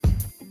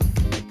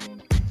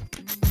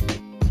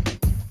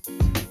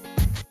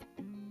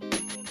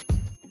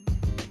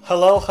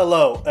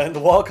Hello, and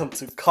welcome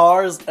to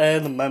Cars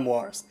and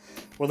Memoirs,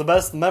 where the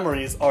best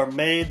memories are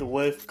made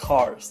with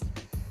cars.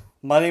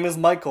 My name is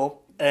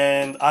Michael,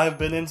 and I've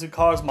been into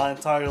cars my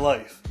entire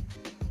life.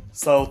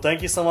 So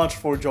thank you so much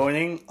for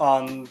joining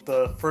on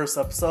the first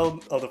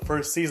episode of the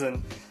first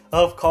season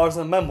of Cars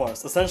and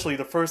Memoirs, essentially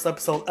the first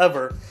episode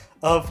ever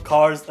of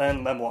Cars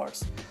and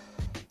Memoirs.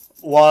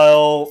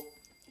 While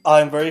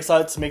I'm very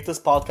excited to make this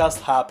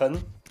podcast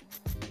happen,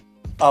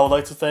 I would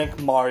like to thank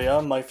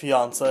Maria, my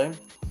fiance,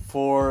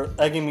 for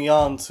egging me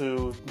on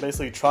to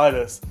basically try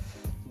this,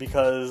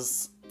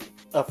 because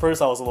at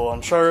first I was a little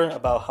unsure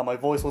about how my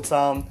voice would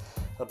sound,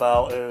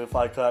 about if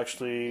I could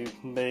actually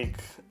make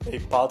a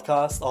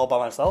podcast all by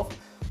myself,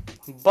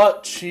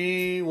 but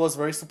she was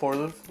very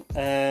supportive,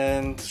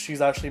 and she's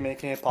actually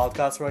making a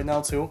podcast right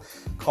now too,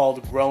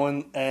 called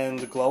Growing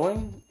and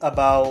Glowing,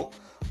 about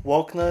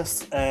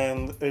wokeness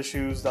and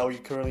issues that we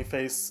currently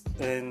face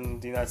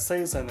in the United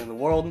States and in the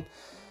world.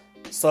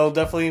 So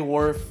definitely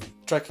worth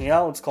checking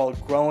out. It's called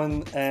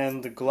Growing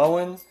and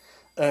Glowing,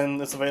 and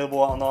it's available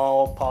on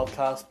all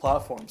podcast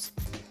platforms.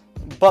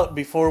 But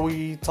before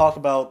we talk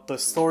about the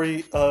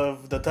story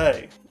of the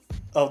day,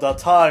 of that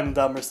time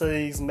that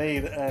Mercedes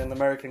made an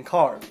American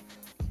car,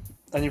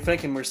 and you're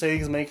thinking,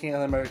 Mercedes making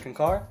an American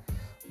car?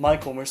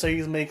 Michael,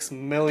 Mercedes makes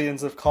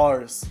millions of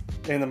cars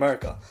in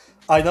America.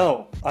 I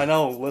know,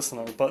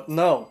 listener, but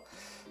no.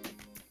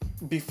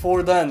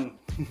 Before then,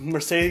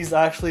 Mercedes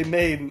actually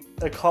made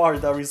a car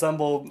that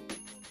resembled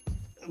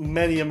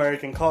many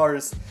American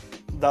cars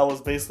that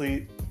was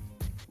basically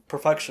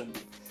perfection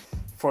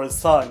for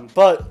its time.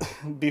 But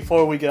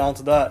before we get on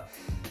to that,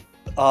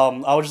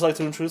 I would just like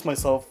to introduce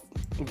myself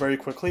very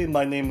quickly.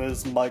 My name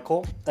is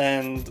Michael,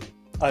 and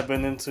I've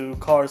been into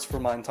cars for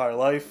my entire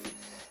life.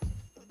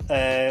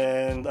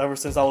 And ever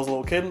since I was a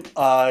little kid,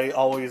 I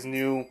always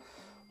knew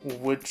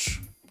which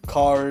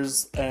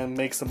cars and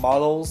makes and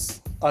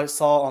models I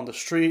saw on the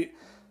street.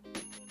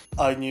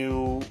 I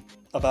knew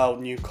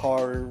about new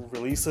car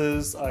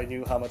releases. I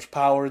knew how much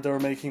power they were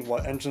making,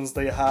 what engines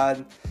they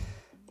had,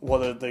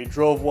 whether they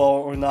drove well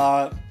or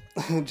not,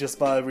 just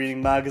by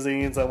reading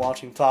magazines and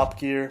watching Top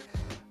Gear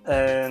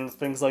and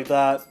things like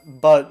that.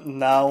 But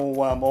now,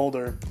 when I'm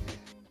older,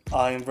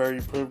 I am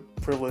very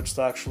privileged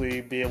to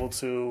actually be able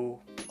to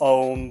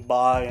own,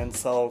 buy, and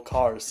sell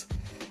cars,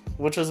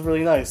 which is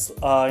really nice.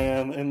 I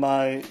am in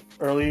my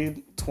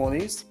early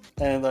 20s,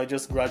 and I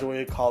just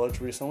graduated college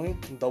recently,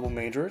 double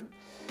majored.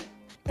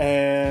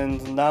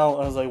 And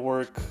now, as I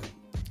work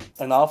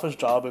an office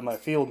job in my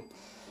field,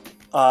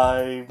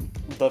 I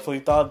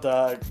definitely thought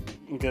that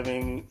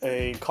giving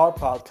a car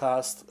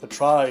podcast a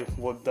try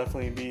would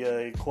definitely be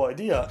a cool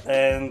idea.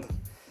 And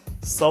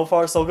so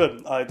far, so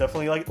good. I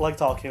definitely like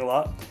talking a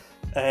lot,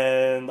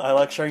 and I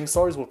like sharing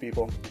stories with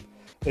people.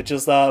 It's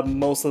just that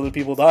most of the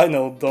people that I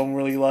know don't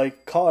really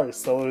like cars,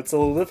 so it's a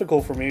little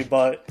difficult for me,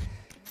 but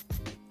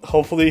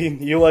hopefully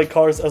you like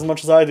cars as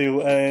much as I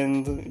do,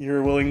 and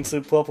you're willing to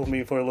put up with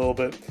me for a little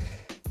bit,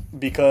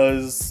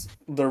 because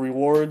the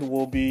reward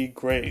will be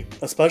great.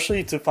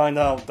 Especially to find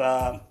out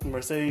that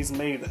Mercedes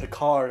made a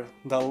car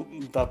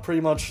that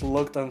pretty much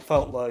looked and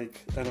felt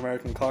like an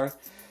American car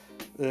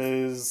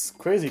is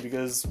crazy,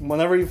 because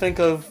whenever you think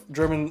of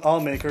German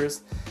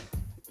automakers,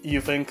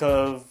 you think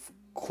of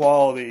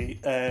quality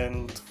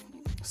and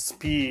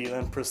speed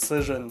and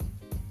precision.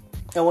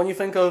 And when you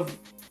think of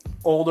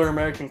older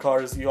American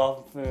cars, you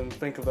often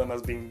think of them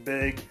as being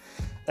big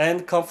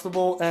and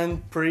comfortable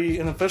and pretty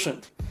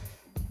inefficient.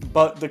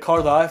 But the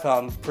car that I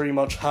found pretty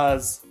much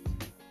has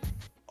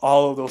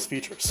all of those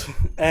features.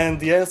 And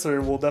the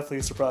answer will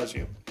definitely surprise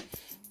you.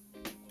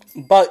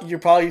 But you're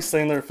probably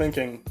sitting there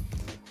thinking,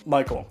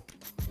 Michael,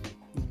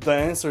 the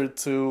answer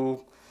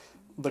to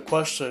the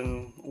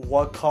question,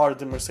 what car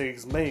did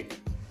Mercedes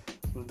make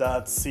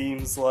that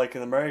seems like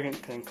an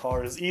American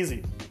car, is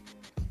easy.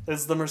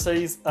 It's the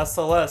Mercedes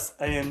SLS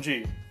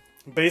AMG.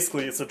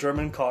 Basically, it's a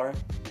German car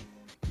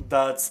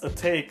that's a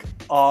take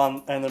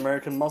on an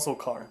American muscle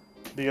car,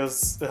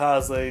 because it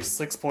has a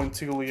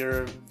 6.2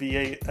 liter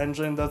V8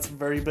 engine that's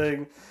very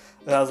big.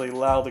 It has a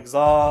loud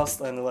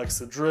exhaust, and it likes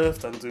to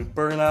drift and do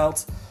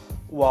burnouts.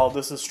 While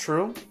this is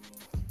true,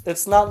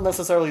 it's not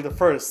necessarily the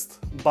first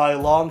by a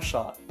long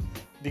shot,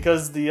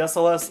 because the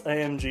SLS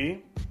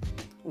AMG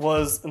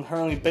was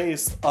inherently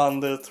based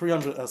on the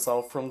 300 SL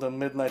from the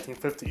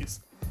mid-1950s,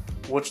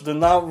 which did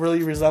not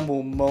really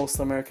resemble most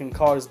American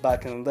cars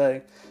back in the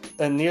day,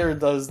 and neither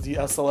does the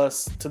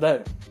SLS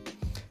today.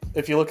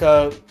 If you look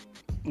at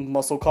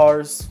muscle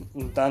cars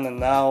then and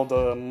now,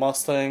 the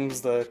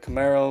Mustangs, the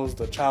Camaros,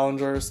 the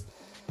Challengers,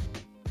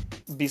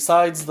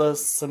 besides the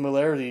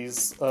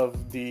similarities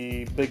of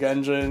the big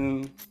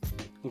engine,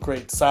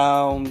 great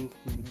sound,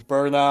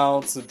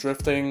 burnouts,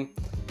 drifting,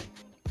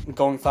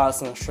 going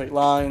fast in a straight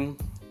line,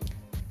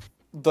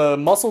 the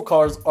muscle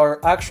cars are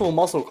actual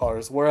muscle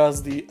cars,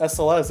 whereas the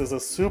SLS is a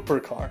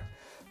supercar.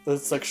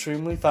 It's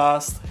extremely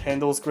fast,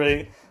 handles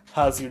great,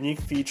 has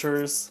unique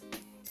features,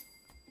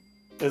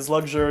 is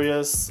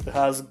luxurious, it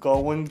has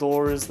gull-wing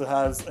doors, it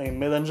has a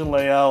mid-engine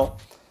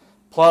layout,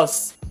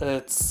 plus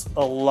it's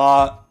a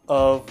lot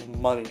of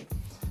money.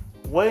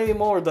 Way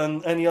more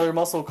than any other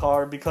muscle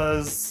car,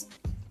 because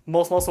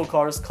most muscle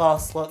cars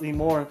cost slightly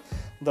more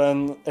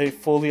than a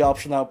fully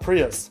optioned out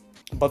Prius.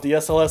 But the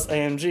SLS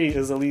AMG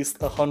is at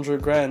least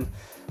 100 grand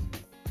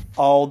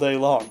all day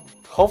long.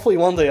 Hopefully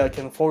one day I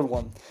can afford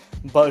one.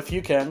 But if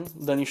you can,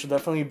 then you should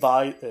definitely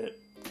buy it.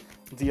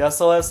 The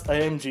SLS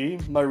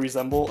AMG might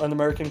resemble an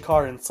American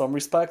car in some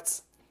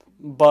respects,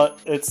 but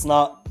it's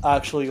not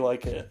actually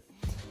like it.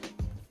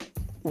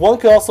 One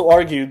could also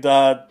argue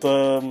that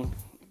the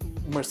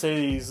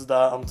Mercedes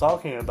that I'm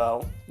talking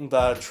about,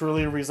 that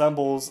truly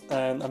resembles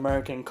an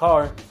American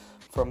car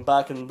from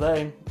back in the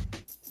day,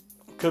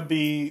 could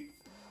be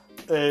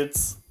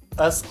its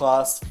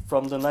S-Class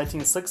from the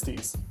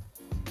 1960s.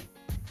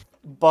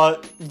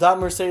 But that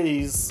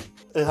Mercedes,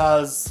 it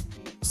has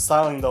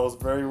styling that was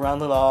very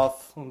rounded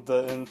off,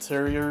 the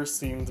interior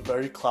seemed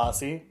very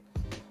classy,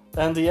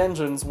 and the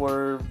engines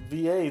were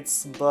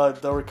V8s,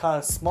 but they were kind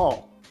of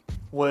small,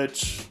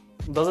 which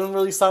doesn't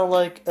really sound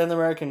like an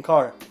American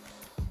car.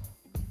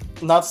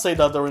 Not to say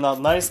that they were not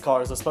nice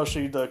cars,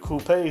 especially the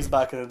coupes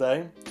back in the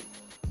day.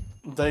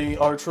 They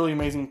are truly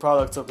amazing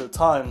products of their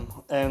time,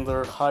 and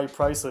their high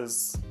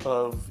prices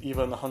of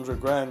even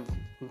 100 grand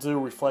do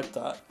reflect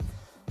that.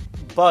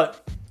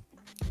 But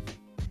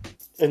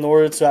in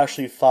order to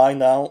actually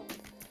find out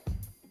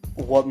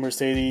what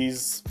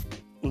Mercedes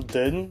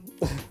did,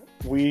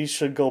 we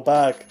should go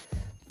back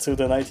to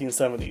the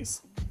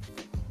 1970s.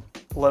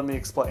 Let me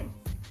explain.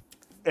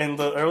 In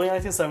the early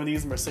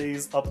 1970s,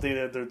 Mercedes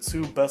updated their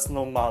two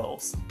best-known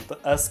models, the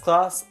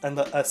S-Class and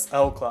the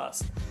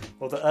SL-Class,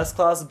 with the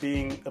S-Class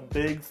being a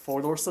big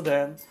four-door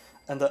sedan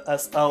and the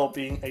SL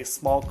being a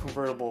small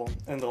convertible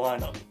in the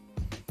lineup.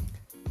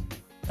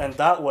 And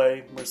that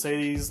way,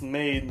 Mercedes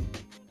made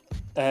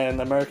an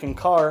American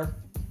car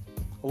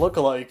look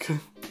alike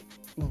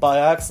by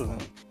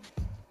accident.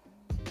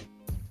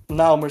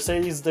 Now,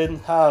 Mercedes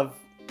didn't have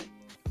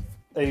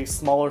a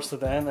smaller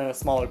sedan and a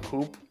smaller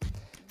coupe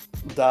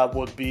that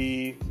would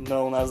be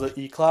known as the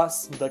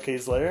E-Class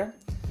decades later.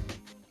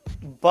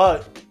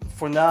 But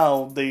for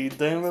now, they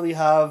didn't really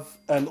have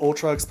an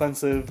ultra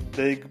expensive,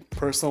 big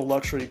personal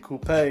luxury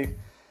coupe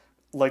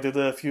like they did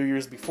a few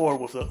years before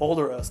with the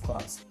older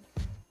S-Class.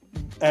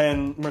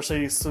 And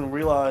Mercedes soon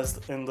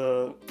realized in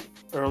the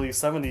early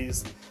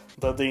 70s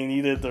that they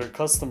needed their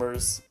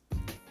customers,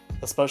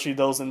 especially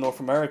those in North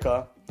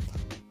America,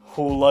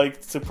 who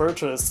liked to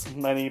purchase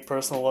many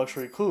personal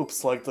luxury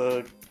coupes like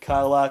the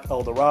Cadillac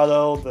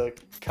Eldorado, the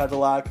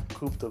Cadillac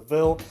Coupe de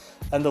Ville,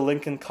 and the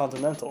Lincoln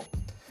Continental.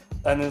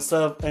 And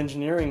instead of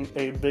engineering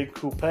a big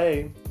coupe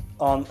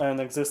on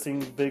an existing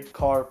big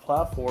car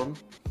platform,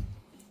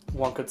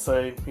 one could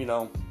say,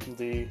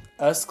 the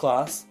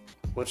S-Class,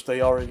 which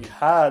they already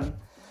had,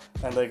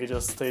 and they could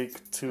just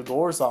take two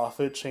doors off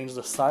it, change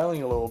the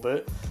styling a little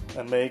bit,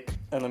 and make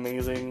an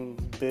amazing,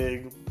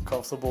 big,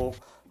 comfortable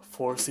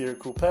four-seater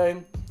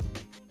coupe,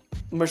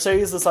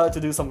 Mercedes decided to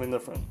do something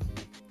different.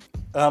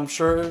 And I'm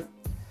sure it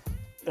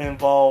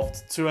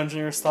involved two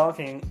engineers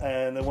talking,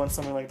 and it went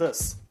something like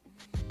this.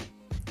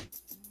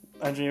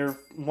 Engineer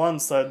 1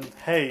 said,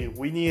 "Hey,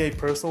 we need a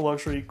personal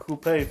luxury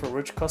coupe for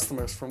rich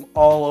customers from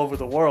all over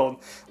the world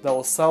that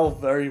will sell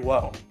very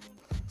well.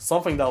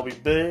 Something that will be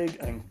big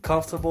and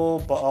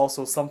comfortable, but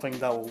also something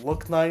that will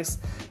look nice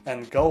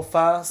and go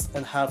fast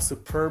and have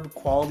superb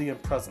quality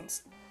and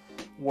presence."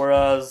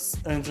 Whereas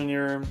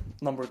engineer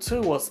number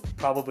 2 was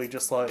probably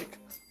just like,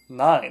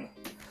 "9.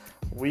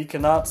 We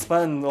cannot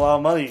spend a lot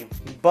of money,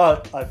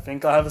 but I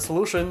think I have a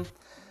solution,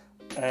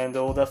 and it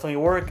will definitely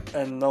work,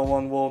 and no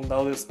one will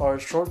notice our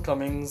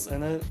shortcomings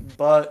in it."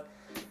 But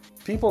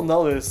people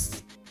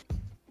noticed,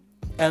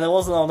 and it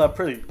wasn't all that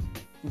pretty,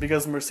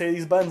 because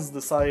Mercedes-Benz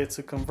decided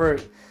to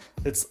convert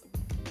its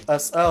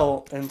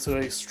SL into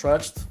a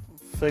stretched,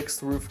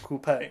 fixed-roof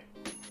coupe.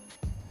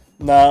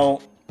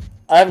 Now,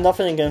 I have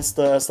nothing against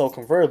the SL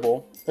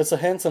convertible. It's a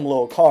handsome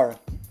little car,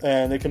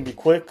 and it can be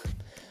quick,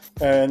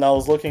 and I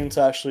was looking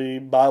to actually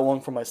buy one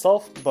for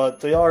myself,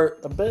 but they are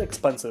a bit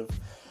expensive.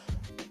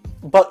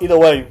 But either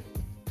way,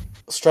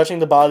 stretching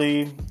the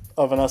body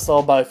of an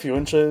SL by a few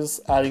inches,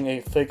 adding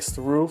a fixed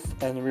roof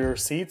and rear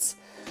seats,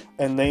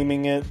 and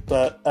naming it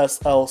the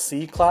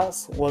SLC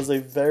class was a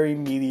very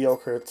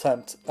mediocre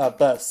attempt at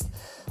best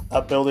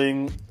at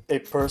building a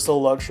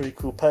personal luxury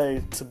coupe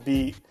to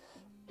beat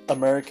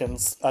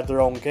Americans at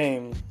their own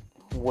game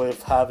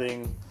with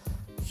having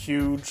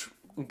huge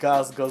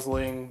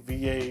gas-guzzling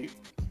V8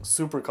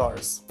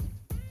 supercars.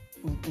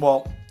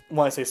 Well,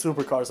 when I say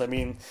supercars, I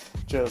mean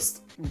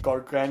just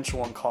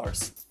gargantuan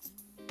cars.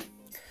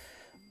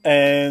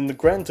 And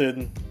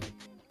granted,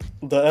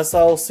 the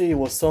SLC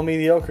was so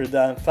mediocre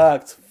that in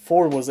fact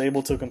Ford was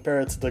able to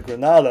compare it to the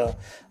Granada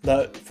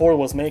that Ford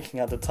was making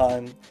at the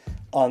time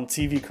on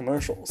TV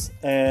commercials.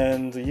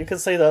 And you could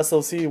say the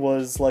SLC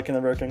was like an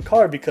American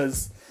car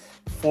because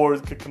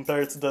Ford could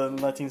compare it to the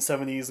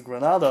 1970s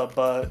Granada,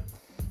 but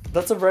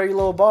that's a very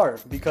low bar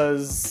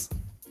because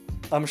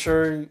I'm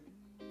sure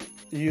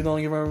you don't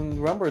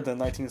even remember the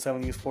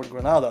 1970s Ford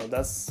Granada.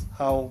 That's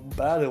how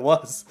bad it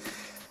was.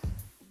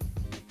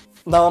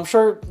 Now, I'm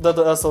sure that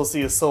the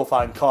SLC is still a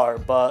fine car,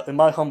 but in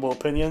my humble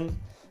opinion,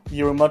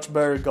 you were much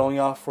better going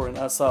off for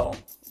an SL.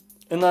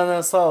 In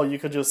an SL, you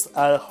could just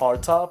add a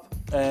hardtop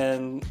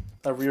and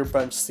a rear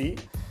bench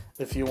seat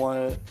if you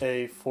wanted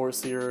a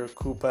 4-seater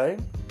coupe,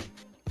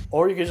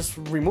 or you could just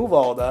remove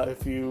all of that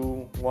if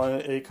you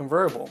wanted a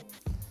convertible.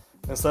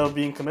 Instead of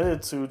being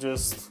committed to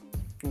just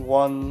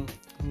one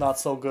not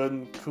so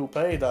good coupe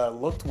that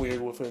looked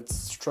weird with its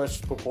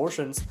stretched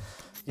proportions,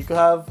 you could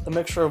have a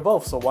mixture of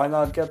both. So why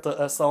not get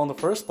the SL in the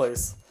first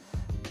place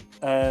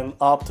and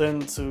opt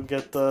in to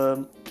get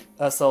the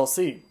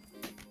SLC?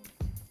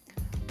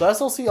 The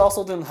SLC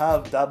also didn't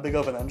have that big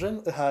of an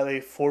engine. It had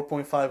a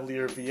 4.5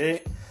 liter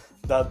V8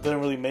 that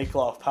didn't really make a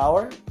lot of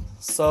power.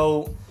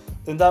 So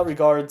in that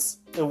regards,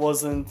 it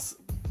wasn't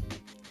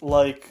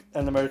like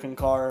an American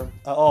car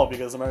at all,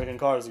 because American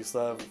cars used to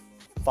have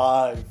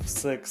 5,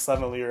 6,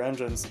 7 liter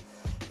engines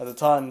at the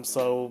time,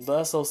 so the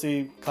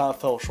SLC kind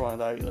of fell short on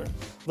that either.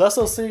 The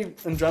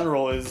SLC in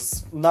general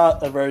is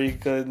not a very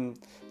good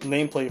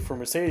nameplate for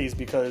Mercedes,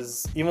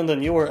 because even the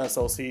newer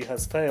SLC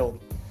has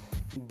failed,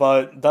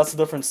 but that's a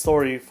different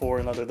story for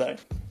another day.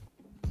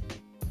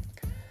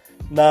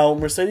 Now,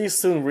 Mercedes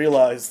soon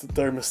realized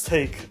their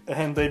mistake,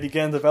 and they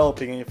began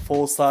developing a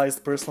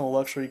full-sized personal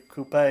luxury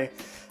coupe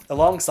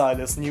alongside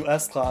its new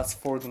S-Class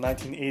for the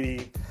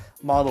 1980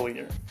 model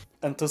year.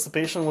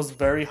 Anticipation was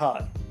very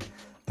high,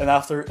 and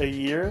after a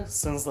year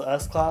since the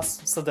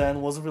S-Class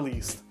sedan was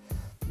released,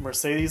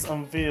 Mercedes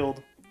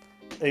unveiled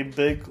a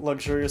big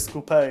luxurious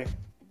coupe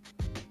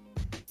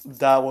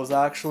that was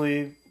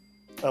actually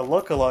a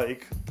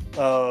look-alike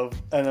of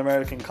an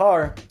American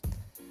car,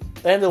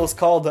 and it was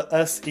called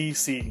the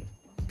SEC.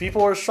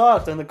 People were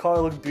shocked, and the car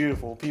looked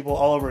beautiful. People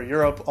all over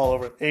Europe, all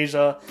over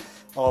Asia,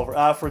 all over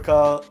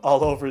Africa,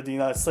 all over the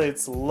United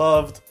States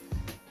loved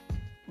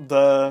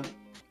the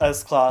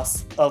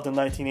S-Class of the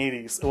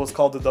 1980s. It was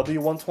called the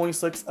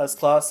W126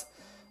 S-Class,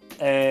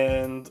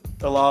 and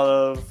a lot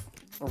of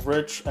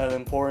rich and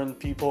important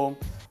people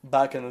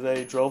back in the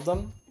day drove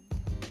them.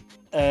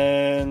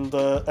 And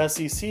the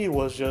SEC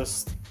was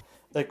just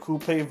a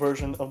coupe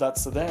version of that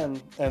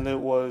sedan, and it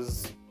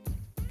was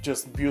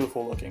just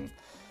beautiful looking.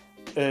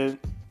 The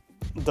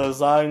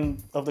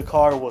design of the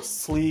car was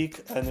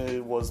sleek, and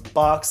it was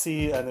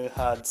boxy, and it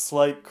had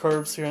slight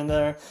curves here and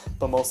there,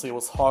 but mostly it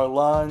was hard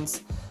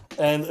lines,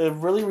 and it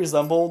really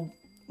resembled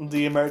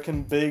the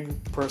American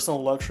big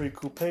personal luxury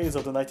coupes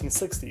of the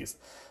 1960s,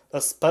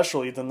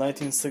 especially the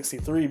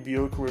 1963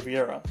 Buick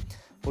Riviera,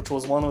 which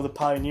was one of the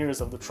pioneers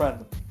of the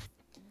trend,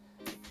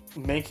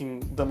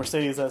 making the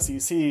Mercedes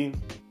SEC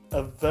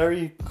a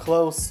very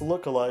close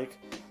look-alike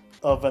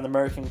of an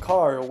American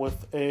car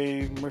with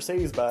a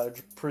Mercedes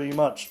badge, pretty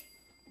much.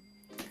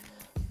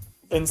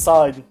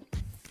 Inside,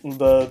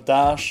 the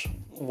dash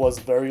was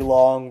very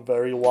long,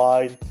 very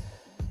wide,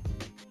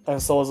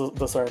 and so was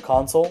the center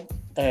console,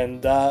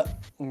 and that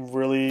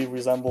really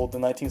resembled the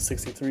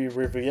 1963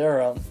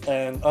 Riviera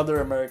and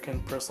other American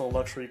personal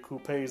luxury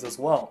coupes as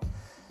well,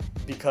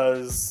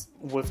 because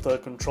with the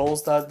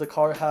controls that the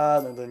car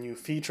had and the new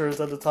features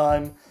at the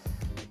time,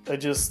 it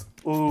just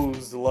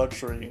oozed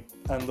luxury,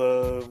 and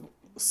the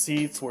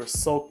seats were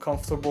so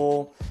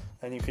comfortable,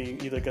 and you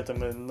could either get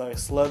them in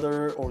nice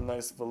leather or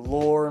nice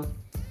velour.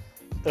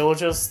 It was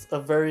just a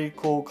very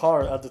cool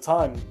car at the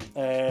time,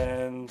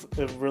 and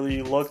it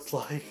really looked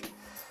like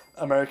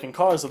American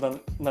cars of the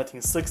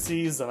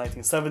 1960s, the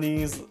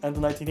 1970s, and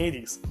the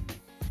 1980s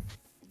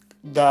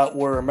that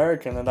were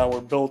American and that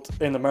were built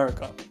in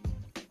America.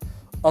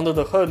 Under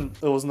the hood,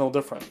 it was no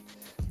different.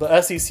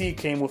 The SEC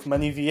came with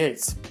many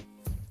V8s.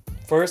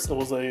 First, it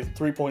was a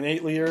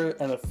 3.8 liter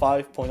and a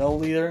 5.0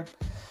 liter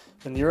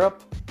in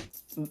Europe,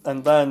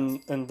 and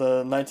then in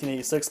the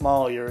 1986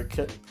 model year,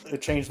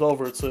 it changed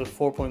over to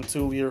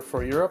 4.2 liter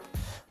for Europe,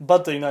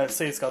 but the United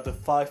States got the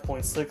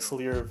 5.6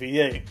 liter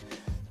V8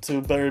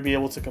 to better be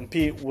able to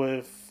compete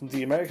with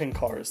the American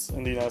cars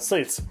in the United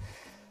States.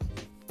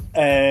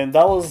 And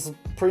that was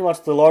pretty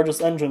much the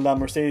largest engine that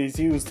Mercedes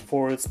used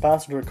for its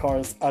passenger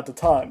cars at the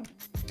time.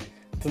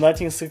 The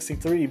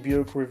 1963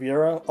 Buick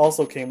Riviera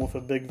also came with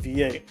a big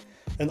V8,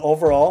 and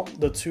overall,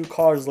 the two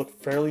cars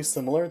look fairly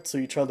similar to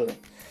each other,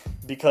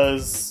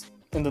 because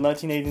in the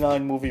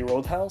 1989 movie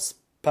Roadhouse,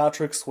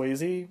 Patrick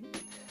Swayze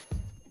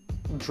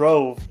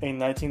drove a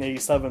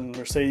 1987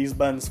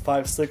 Mercedes-Benz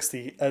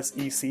 560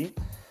 SEC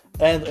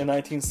and a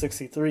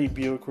 1963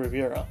 Buick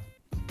Riviera.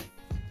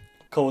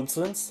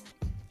 Coincidence?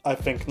 I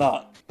think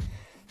not.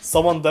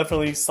 Someone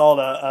definitely saw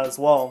that as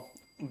well,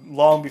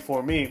 long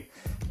before me,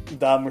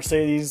 that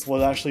Mercedes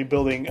was actually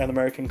building an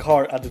American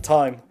car at the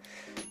time,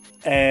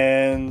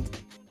 and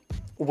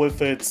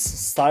with its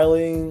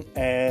styling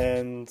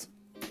and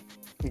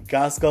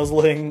gas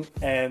guzzling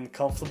and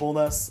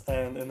comfortableness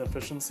and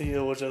inefficiency, it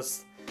was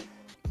just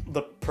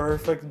the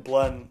perfect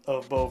blend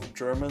of both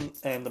German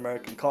and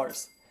American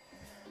cars.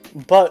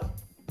 But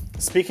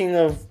speaking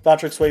of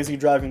Patrick Swayze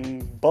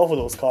driving both of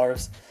those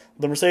cars,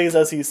 the Mercedes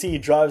SEC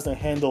drives and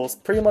handles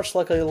pretty much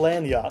like a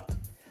land yacht.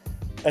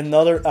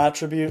 another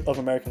attribute of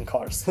American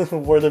cars,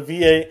 where the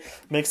V8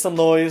 makes some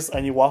noise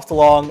and you waft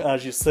along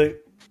as you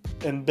sit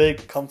in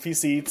big, comfy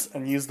seats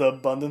and use the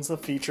abundance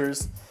of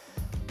features.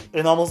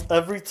 In almost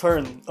every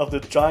turn of the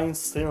giant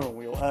steering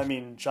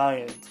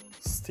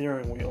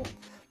wheel,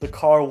 the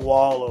car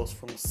wallows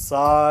from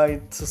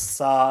side to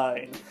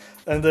side.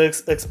 And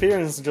the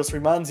experience just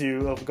reminds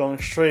you of going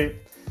straight,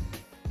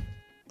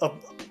 of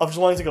just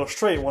wanting to go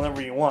straight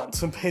whenever you want,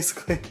 so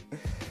basically,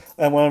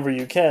 and whenever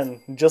you can.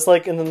 Just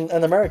like in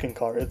an American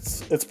car,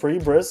 it's pretty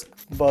brisk,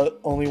 but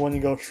only when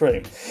you go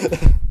straight.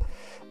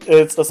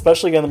 It's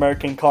especially an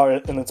American car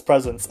in its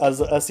presence, as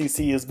the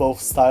SEC is both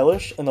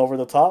stylish and over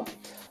the top,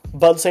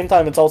 but at the same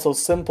time it's also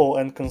simple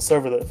and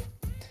conservative.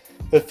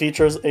 It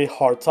features a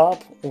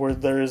hardtop where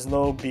there is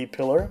no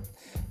B-pillar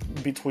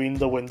between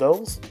the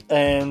windows,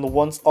 and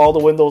once all the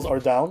windows are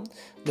down,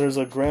 there's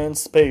a grand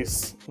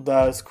space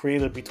that is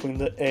created between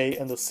the A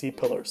and the C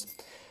pillars.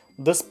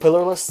 This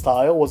pillarless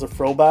style was a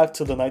throwback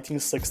to the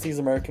 1960s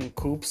American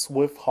coupes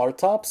with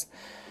hardtops,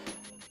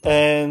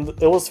 and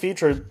it was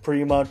featured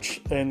pretty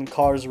much in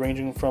cars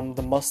ranging from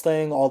the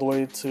Mustang all the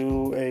way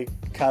to a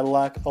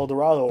Cadillac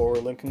Eldorado or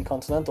Lincoln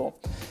Continental.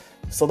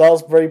 So that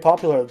was very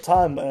popular at the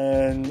time,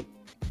 and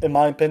in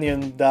my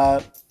opinion,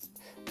 that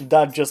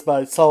just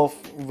by itself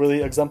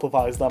really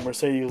exemplifies that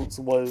Mercedes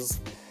was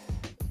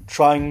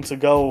trying to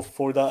go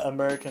for that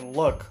American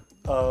look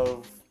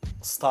of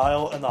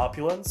style and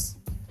opulence,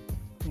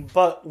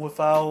 but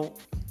without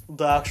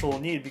the actual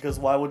need, because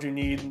why would you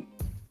need,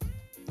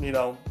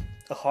 a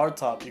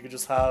hardtop? You could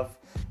just have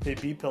a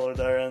B-pillar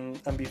there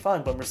and be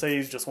fine. But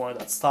Mercedes just wanted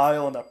that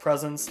style and that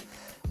presence,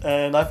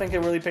 and I think it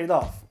really paid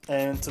off.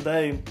 And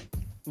today,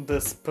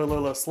 this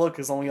pillarless look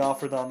is only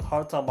offered on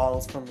hardtop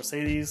models from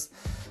Mercedes,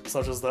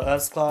 such as the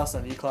S-Class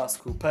and E-Class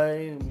Coupe,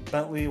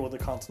 Bentley with the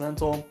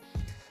Continental,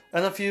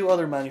 and a few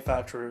other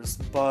manufacturers.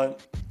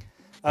 But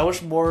I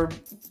wish more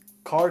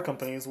car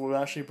companies would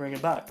actually bring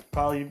it back.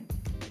 Probably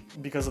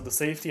because of the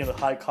safety and the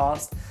high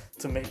cost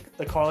to make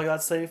a car like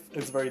that safe.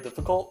 It's very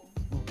difficult,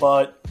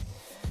 but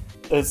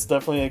it's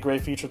definitely a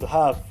great feature to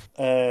have,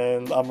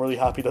 and I'm really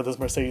happy that this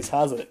Mercedes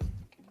has it.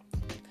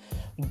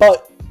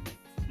 But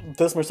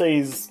this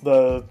Mercedes,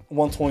 the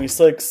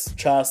 126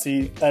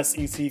 chassis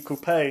SEC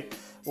Coupe,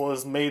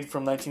 was made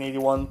from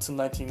 1981 to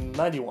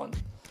 1991,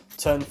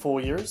 10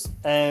 full years,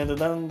 and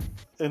then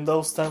in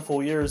those 10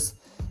 full years,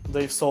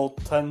 they've sold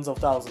tens of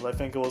thousands. I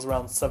think it was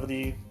around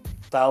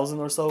 70,000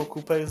 or so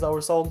coupes that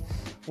were sold,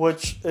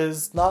 which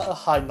is not a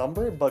high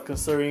number, but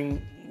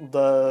considering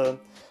the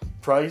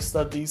price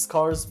that these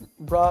cars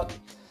brought,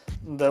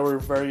 they were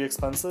very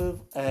expensive,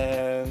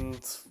 and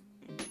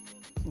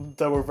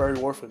they were very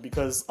worth it,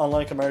 because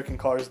unlike American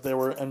cars, they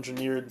were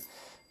engineered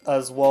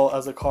as well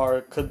as a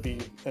car could be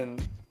in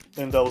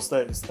those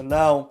days. And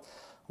now,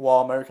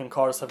 while American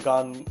cars have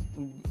gotten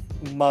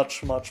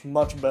much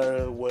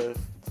better with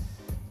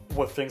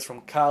things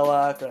from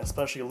Cadillac and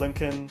especially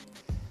Lincoln,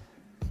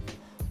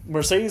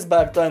 Mercedes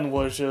back then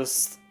was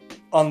just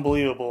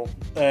unbelievable,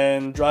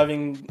 and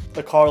driving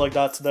a car like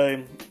that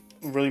today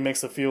really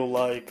makes it feel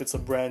like it's a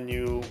brand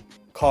new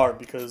car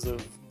because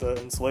of the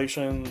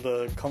insulation,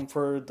 the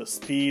comfort, the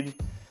speed.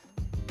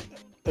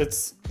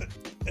 It's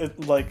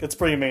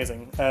pretty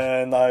amazing,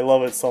 and I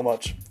love it so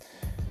much.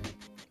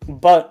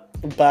 But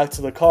back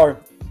to the car,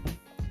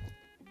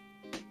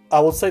 I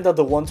would say that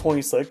the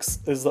 126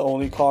 is the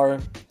only car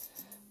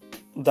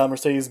that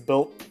Mercedes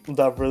built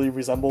that really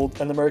resembled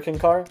an American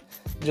car,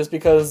 just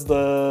because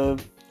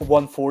the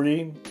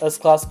 140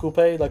 S-Class Coupe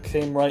that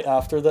came right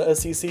after the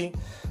SEC, it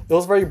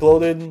was very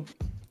bloated,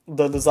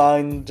 the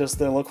design just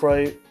didn't look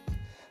right,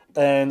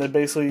 and it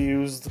basically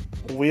used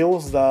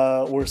wheels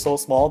that were so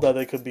small that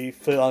they could be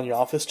fit on your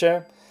office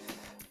chair.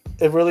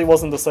 It really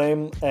wasn't the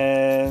same,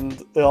 and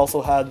it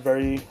also had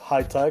very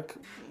high tech,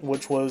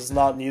 which was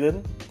not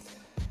needed.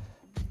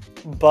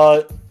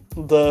 But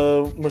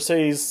the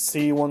Mercedes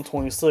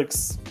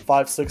C126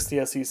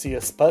 560 SEC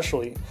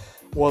especially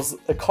was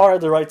a car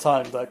at the right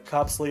time that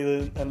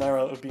encapsulated an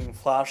era of being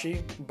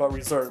flashy but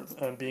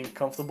reserved, and being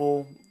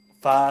comfortable,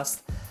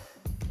 fast,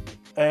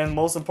 and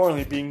most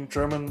importantly being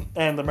German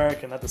and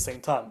American at the same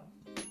time.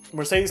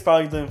 Mercedes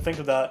probably didn't think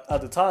of that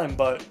at the time,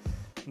 but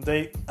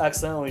they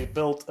accidentally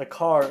built a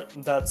car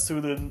that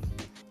suited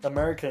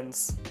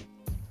Americans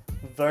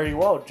very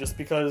well, just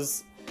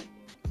because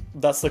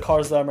that's the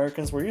cars that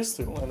Americans were used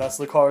to, and that's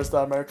the cars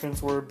that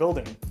Americans were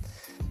building.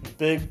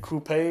 Big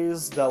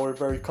coupes that were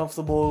very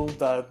comfortable,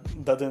 that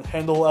didn't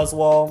handle as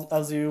well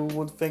as you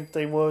would think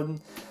they would,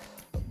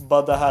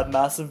 but that had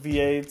massive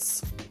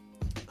V8s,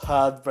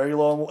 had very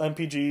low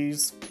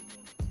MPGs,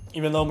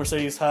 even though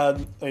Mercedes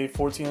had a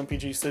 14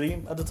 MPG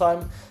City at the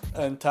time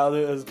and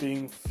touted as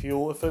being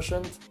fuel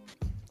efficient.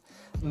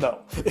 No.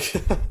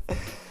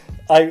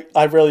 I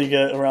rarely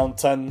get around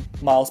 10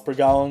 miles per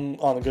gallon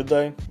on a good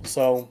day,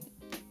 so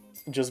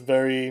just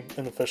very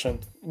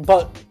inefficient.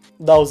 But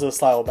that was the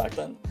style back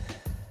then.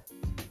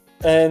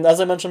 And as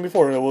I mentioned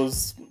before, it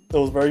was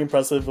very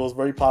impressive, it was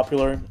very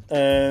popular,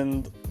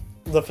 and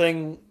the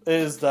thing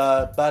is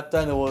that back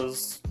then it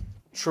was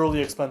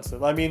truly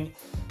expensive. I mean,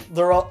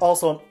 there are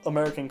also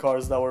American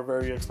cars that were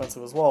very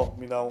expensive as well.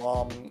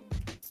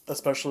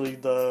 Especially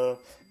the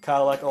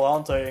Cadillac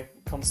Alante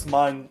comes to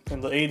mind in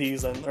the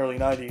 80s and early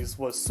 90s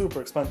was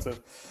super expensive.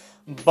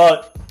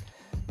 But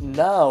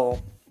now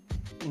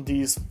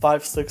these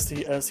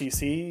 560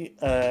 SEC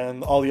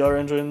and all the other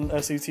engine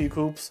SEC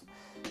coupes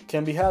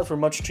can be had for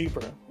much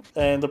cheaper,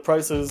 and the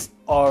prices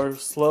are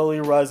slowly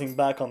rising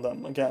back on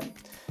them again.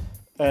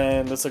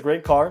 And it's a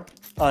great car.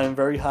 I am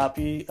very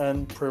happy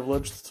and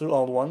privileged to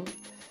own one,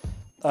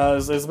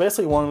 as it's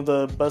basically one of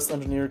the best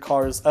engineered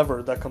cars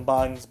ever that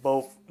combines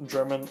both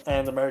German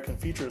and American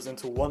features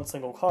into one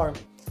single car,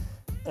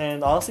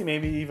 and honestly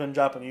maybe even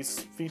Japanese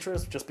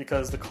features, just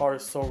because the car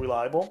is so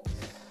reliable.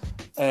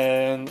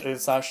 And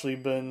it's actually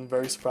been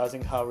very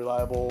surprising how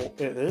reliable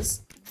it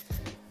is.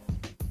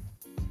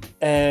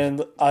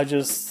 And I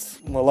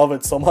just love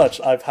it so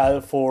much. I've had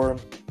it for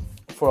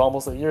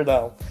almost a year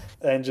now,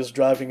 and just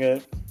driving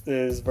it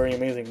is very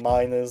amazing.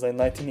 Mine is a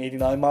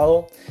 1989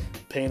 model,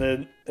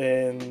 painted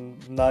in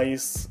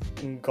nice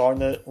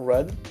garnet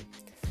red,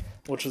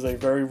 which is a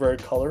very rare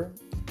color,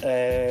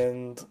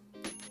 and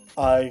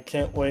I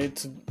can't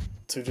wait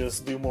to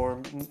just do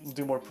more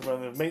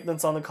preventative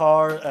maintenance on the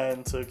car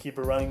and to keep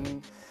it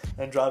running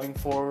and driving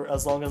for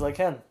as long as I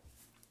can.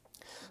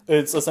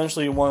 It's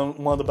essentially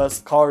one of the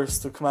best cars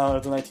to come out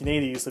of the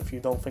 1980s if you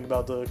don't think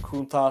about the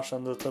Countach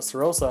and the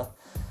Testarossa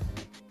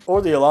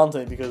or the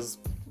Alante, because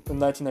in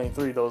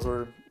 1993 those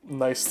were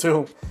nice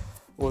too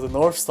with the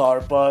North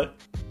Star. But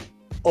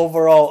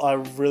overall, I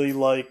really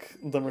like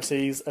the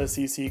Mercedes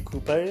SEC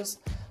coupes,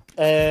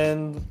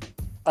 and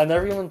I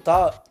never even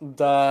thought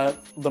that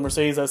the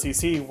Mercedes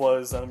SEC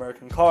was an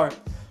American car,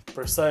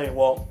 per se.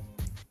 Well,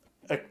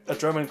 a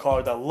German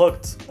car that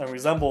looked and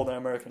resembled an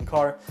American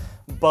car,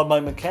 but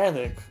my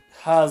mechanic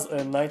has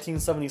a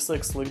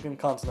 1976 Lincoln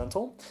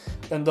Continental,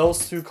 and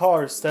those two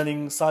cars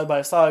standing side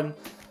by side,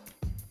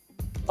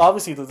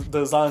 obviously the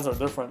designs are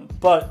different,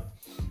 but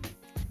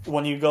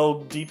when you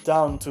go deep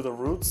down to the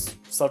roots,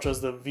 such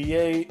as the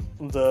V8,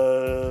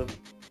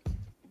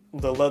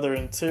 the leather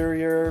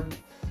interior,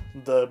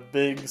 the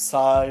big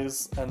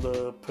size, and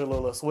the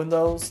pillarless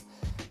windows,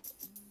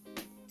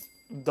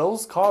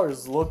 those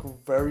cars look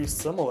very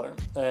similar,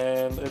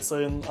 and it's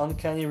an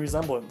uncanny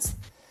resemblance.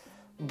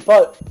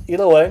 But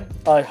either way,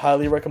 I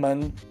highly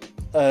recommend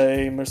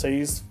a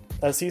Mercedes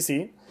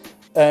SEC,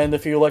 and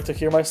if you'd like to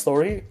hear my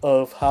story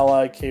of how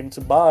I came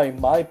to buy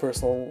my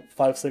personal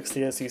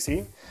 560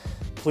 SEC,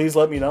 please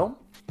let me know.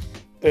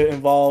 It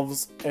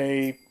involves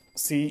a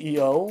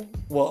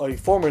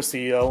former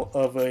CEO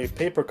of a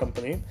paper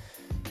company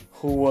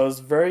who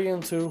was very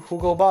into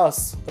Hugo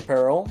Boss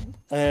apparel,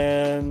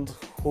 and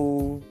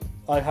who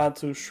I had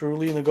to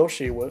surely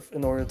negotiate with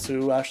in order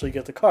to actually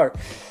get the car.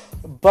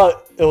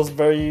 But it was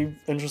very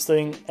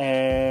interesting,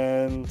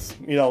 and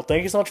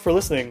thank you so much for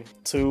listening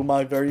to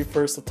my very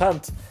first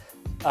attempt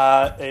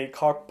at a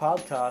car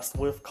podcast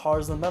with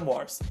Cars and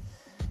Memoirs.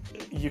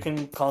 You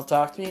can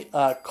contact me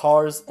at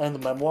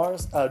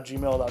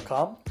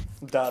carsandmemoirs@gmail.com.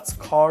 That's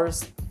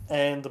cars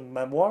and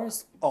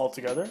memoirs all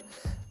together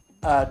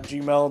at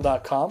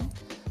gmail.com.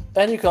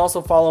 And you can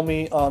also follow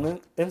me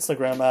on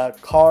Instagram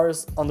at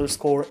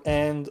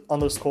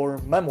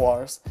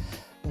cars_and_memoirs,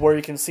 where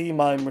you can see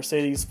my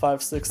Mercedes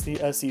 560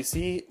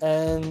 SEC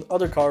and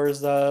other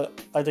cars that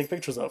I take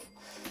pictures of.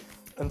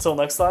 Until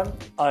next time,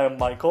 I am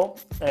Michael,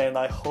 and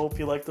I hope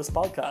you like this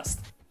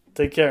podcast.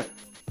 Take care.